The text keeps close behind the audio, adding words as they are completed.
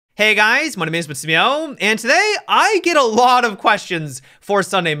Hey guys, my name is Matsumo, and today I get a lot of questions for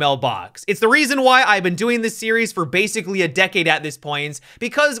Sunday Mailbox. It's the reason why I've been doing this series for basically a decade at this point,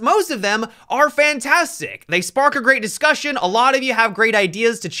 because most of them are fantastic. They spark a great discussion, a lot of you have great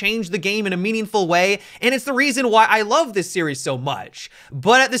ideas to change the game in a meaningful way, and it's the reason why I love this series so much.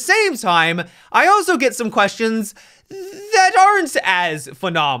 But at the same time, I also get some questions that aren't as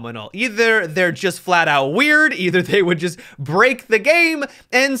phenomenal. Either they're just flat out weird, either they would just break the game.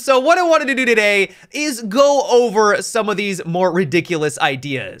 And so what I wanted to do today is go over some of these more ridiculous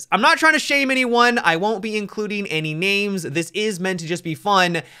ideas. I'm not trying to shame anyone. I won't be including any names. This is meant to just be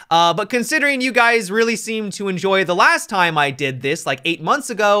fun. But considering you guys really seemed to enjoy the last time I did this, like 8 months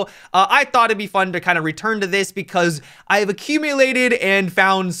ago, I thought it'd be fun to kind of return to this because I've accumulated and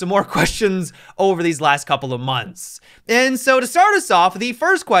found some more questions over these last couple of months. And so to start us off, the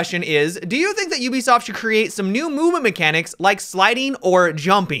first question is, do you think that Ubisoft should create some new movement mechanics like sliding or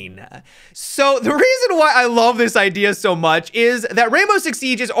jumping? So the reason why I love this idea so much is that Rainbow Six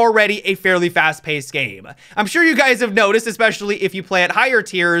Siege is already a fairly fast-paced game. I'm sure you guys have noticed, especially if you play at higher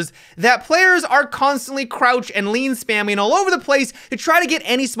tiers, that players are constantly crouch and lean spamming all over the place to try to get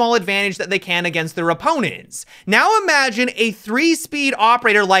any small advantage that they can against their opponents. Now imagine a 3-speed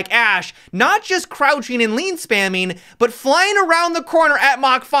operator like Ash, not just crouching and lean spamming, but flying around the corner at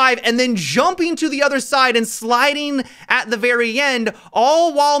Mach 5 and then jumping to the other side and sliding at the very end,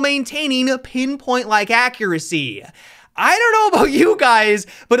 all while maintaining pinpoint-like accuracy. I don't know about you guys,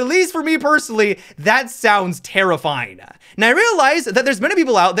 but at least for me personally, that sounds terrifying. Now I realize that there's many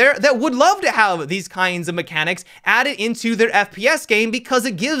people out there that would love to have these kinds of mechanics added into their FPS game because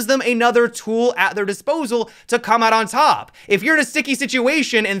it gives them another tool at their disposal to come out on top. If you're in a sticky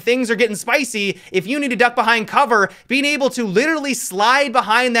situation and things are getting spicy, if you need to duck behind cover, being able to literally slide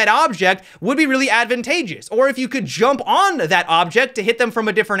behind that object would be really advantageous. Or if you could jump on that object to hit them from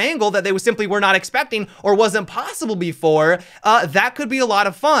a different angle that they simply were not expecting or wasn't possible before, that could be a lot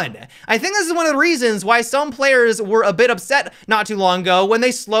of fun. I think this is one of the reasons why some players were a bit upset not too long ago when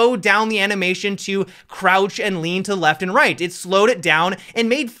they slowed down the animation to crouch and lean to the left and right. It slowed it down and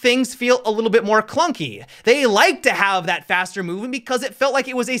made things feel a little bit more clunky. They liked to have that faster movement because it felt like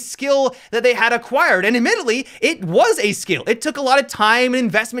it was a skill that they had acquired, and admittedly, it was a skill. It took a lot of time and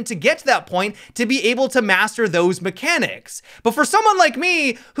investment to get to that point to be able to master those mechanics. But for someone like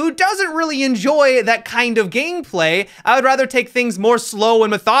me, who doesn't really enjoy that kind of gameplay, I would rather take things more slow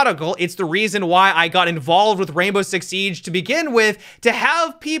and methodical. It's the reason why I got involved with Rainbow Six Siege to begin with, to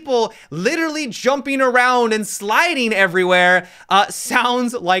have people literally jumping around and sliding everywhere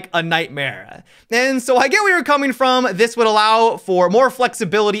sounds like a nightmare. And so I get where you're coming from. This would allow for more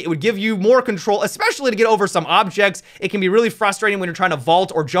flexibility. It would give you more control, especially to get over some objects. It can be really frustrating when you're trying to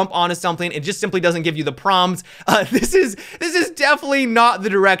vault or jump onto something. It just simply doesn't give you the prompt. This is definitely not the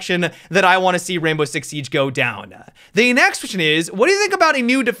direction that I want to see Rainbow Six Siege go down. The next question is, what do you think about a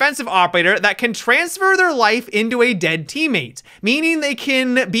new defensive operator that can transfer their life into a dead teammate, meaning they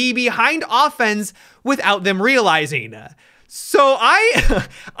can be behind offense without them realizing? So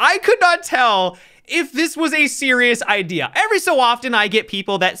I could not tell if this was a serious idea. Every so often I get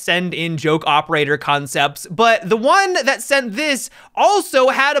people that send in joke operator concepts, but the one that sent this also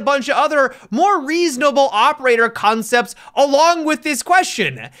had a bunch of other more reasonable operator concepts along with this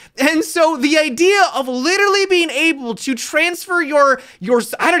question. And so the idea of literally being able to transfer your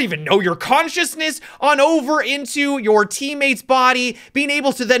I don't even know, your consciousness on over into your teammate's body, being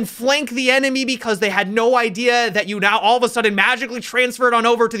able to then flank the enemy because they had no idea that you now all of a sudden magically transferred on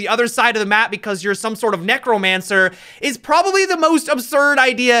over to the other side of the map because you're some sort of necromancer, is probably the most absurd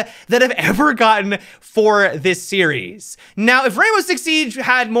idea that I've ever gotten for this series. Now, if Rainbow Six Siege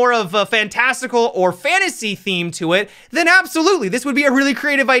had more of a fantastical or fantasy theme to it, then absolutely, this would be a really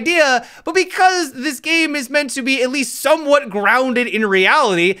creative idea, but because this game is meant to be at least somewhat grounded in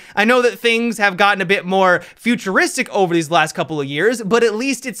reality, I know that things have gotten a bit more futuristic over these last couple of years, but at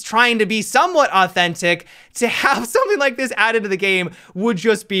least it's trying to be somewhat authentic. To have something like this added to the game would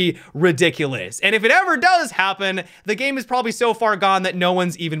just be ridiculous. And if it ever does happen, the game is probably so far gone that no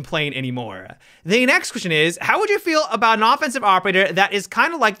one's even playing anymore. The next question is, how would you feel about an offensive operator that is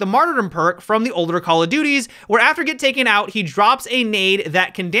kind of like the martyrdom perk from the older Call of Duties, where after get taken out, he drops a nade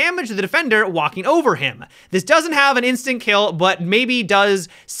that can damage the defender walking over him? This doesn't have an instant kill, but maybe does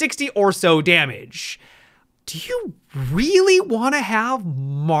 60 or so damage. Do you really want to have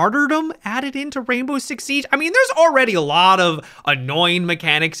martyrdom added into Rainbow Six Siege? I mean, there's already a lot of annoying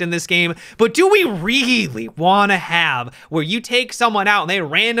mechanics in this game, but do we really want to have where you take someone out and they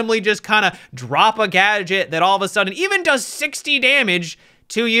randomly just kind of drop a gadget that all of a sudden even does 60 damage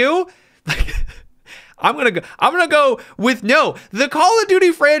to you? I'm gonna go with no. The Call of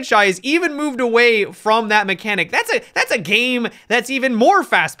Duty franchise even moved away from that mechanic. That's a game that's even more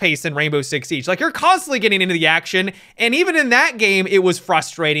fast-paced than Rainbow Six Siege. Like, you're constantly getting into the action, and even in that game, it was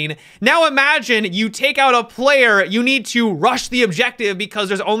frustrating. Now imagine you take out a player, you need to rush the objective because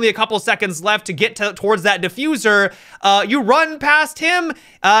there's only a couple seconds left to get towards that diffuser. You run past him,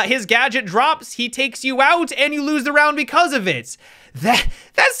 his gadget drops, he takes you out, and you lose the round because of it. That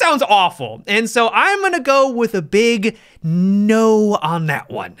sounds awful. And so I'm gonna go with a big no on that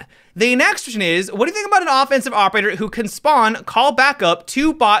one. The next question is, what do you think about an offensive operator who can spawn, call back up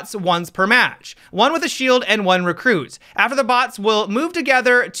 2 bots once per match? One with a shield and 1 recruit. After the bots will move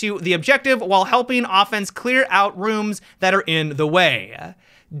together to the objective while helping offense clear out rooms that are in the way.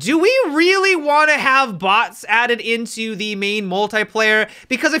 Do we really want to have bots added into the main multiplayer?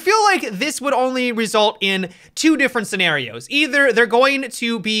 Because I feel like this would only result in 2 different scenarios. Either they're going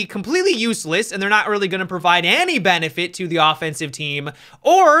to be completely useless and they're not really going to provide any benefit to the offensive team,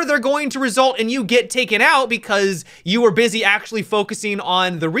 or they're going to result in you get taken out because you were busy actually focusing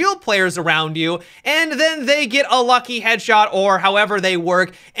on the real players around you, and then they get a lucky headshot or however they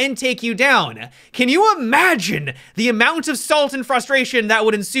work and take you down. Can you imagine the amount of salt and frustration that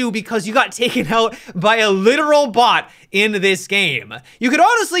would ensue because you got taken out by a literal bot in this game? You could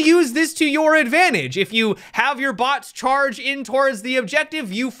honestly use this to your advantage. If you have your bots charge in towards the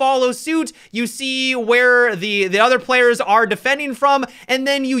objective, you follow suit, you see where the other players are defending from, and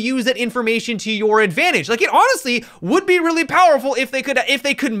then you use that information to your advantage. Like, it honestly would be really powerful if they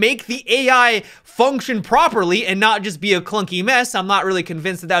could make the AI function properly and not just be a clunky mess. I'm not really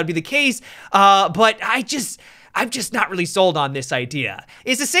convinced that that would be the case, but I'm just not really sold on this idea.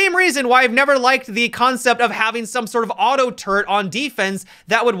 It's the same reason why I've never liked the concept of having some sort of auto turret on defense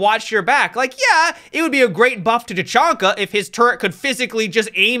that would watch your back. Like, yeah, it would be a great buff to Tachanka if his turret could physically just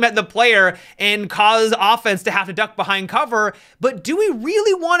aim at the player and cause offense to have to duck behind cover, but do we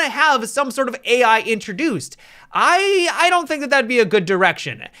really want to have some sort of AI introduced? I don't think that that'd be a good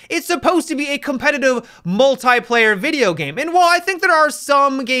direction. It's supposed to be a competitive multiplayer video game, and while I think there are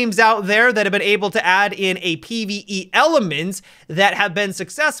some games out there that have been able to add in a PvE element that have been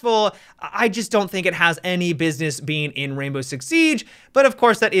successful, I just don't think it has any business being in Rainbow Six Siege, but of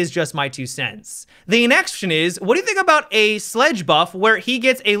course that is just my 2 cents. The next question is, what do you think about a sledge buff where he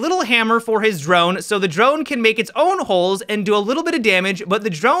gets a little hammer for his drone so the drone can make its own holes and do a little bit of damage, but the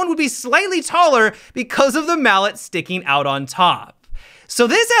drone would be slightly taller because of the mallet sticking out on top? So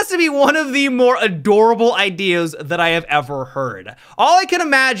this has to be one of the more adorable ideas that I have ever heard. All I can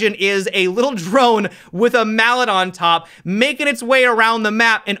imagine is a little drone with a mallet on top making its way around the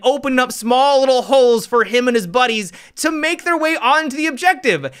map and opening up small little holes for him and his buddies to make their way onto the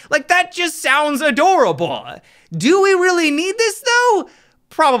objective. Like, that just sounds adorable. Do we really need this though?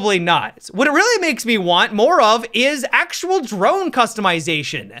 Probably not. What it really makes me want more of is actual drone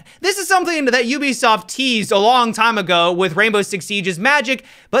customization. This is something that Ubisoft teased a long time ago with Rainbow Six Siege's magic,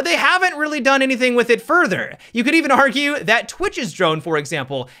 but they haven't really done anything with it further. You could even argue that Twitch's drone, for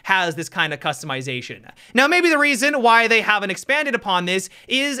example, has this kind of customization. Now, maybe the reason why they haven't expanded upon this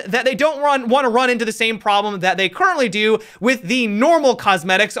is that they don't want to run into the same problem that they currently do with the normal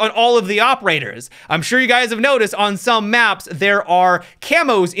cosmetics on all of the operators. I'm sure you guys have noticed on some maps there are camos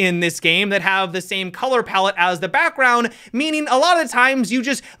in this game that have the same color palette as the background, meaning a lot of the times you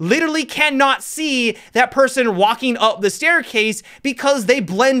just literally cannot see that person walking up the staircase because they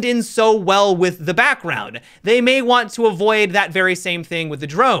blend in so well with the background. They may want to avoid that very same thing with the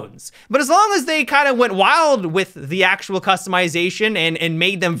drones. But as long as they kind of went wild with the actual customization and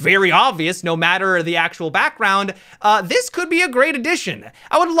made them very obvious no matter the actual background, this could be a great addition.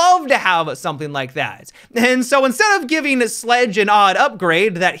 I would love to have something like that. And so instead of giving Sledge an odd upgrade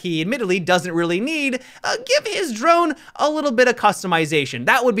that he admittedly doesn't really need, give his drone a little bit of customization.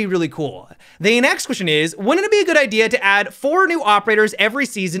 That would be really cool. The next question is, wouldn't it be a good idea to add 4 new operators every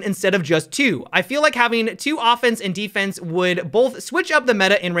season instead of just 2? I feel like having 2 offense and defense would both switch up the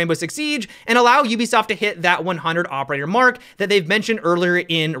meta in Rainbow Six Siege and allow Ubisoft to hit that 100 operator mark that they've mentioned earlier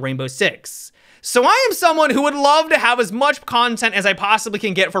in Rainbow Six. So I am someone who would love to have as much content as I possibly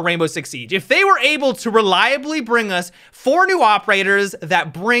can get for Rainbow Six Siege. If they were able to reliably bring us 4 new operators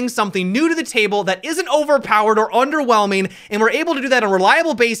that bring something new to the table that isn't overpowered or underwhelming, and we're able to do that on a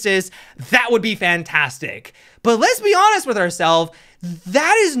reliable basis, that would be fantastic. But let's be honest with ourselves,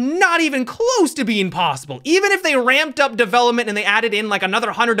 that is not even close to being possible. Even if they ramped up development and they added in like another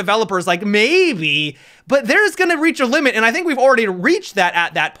 100 developers, like maybe, but there's gonna reach a limit, and I think we've already reached that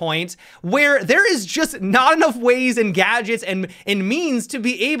at that point, where there is just not enough ways and gadgets and means to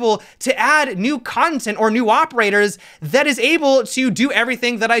be able to add new content or new operators that is able to do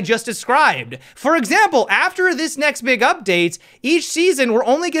everything that I just described. For example, after this next big update, each season we're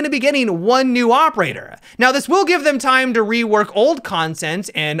only gonna be getting one new operator. Now this will give them time to rework old content,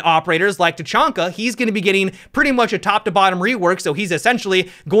 and operators like Tachanka, he's gonna be getting pretty much a top to bottom rework, so he's essentially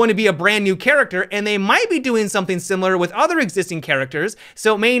going to be a brand new character, and they might be doing something similar with other existing characters,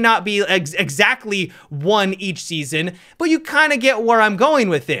 so it may not be exactly one each season, but you kind of get where I'm going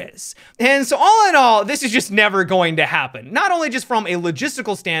with this. And so all in all, this is just never going to happen. Not only just from a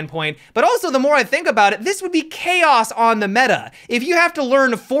logistical standpoint, but also the more I think about it, this would be chaos on the meta. If you have to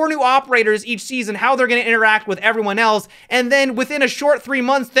learn 4 new operators each season, how they're gonna interact with everyone else, and then within a short 3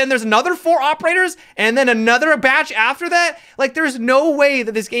 months, then there's another 4 operators, and then another batch after that, like there's no way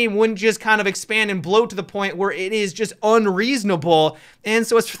that this game wouldn't just kind of expand and bloat to the point where it is just unreasonable. And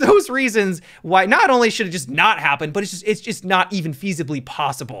so it's for those reasons why not only should it just not happen, but it's just not even feasibly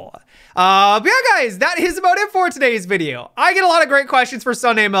possible. But yeah, guys, that is about it for today's video. I get a lot of great questions for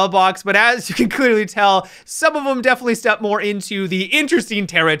Sunday Mailbox, but as you can clearly tell, some of them definitely step more into the interesting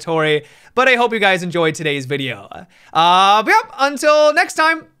territory. But I hope you guys enjoyed today's video. But yeah, until next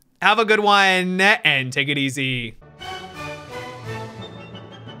time, have a good one and take it easy.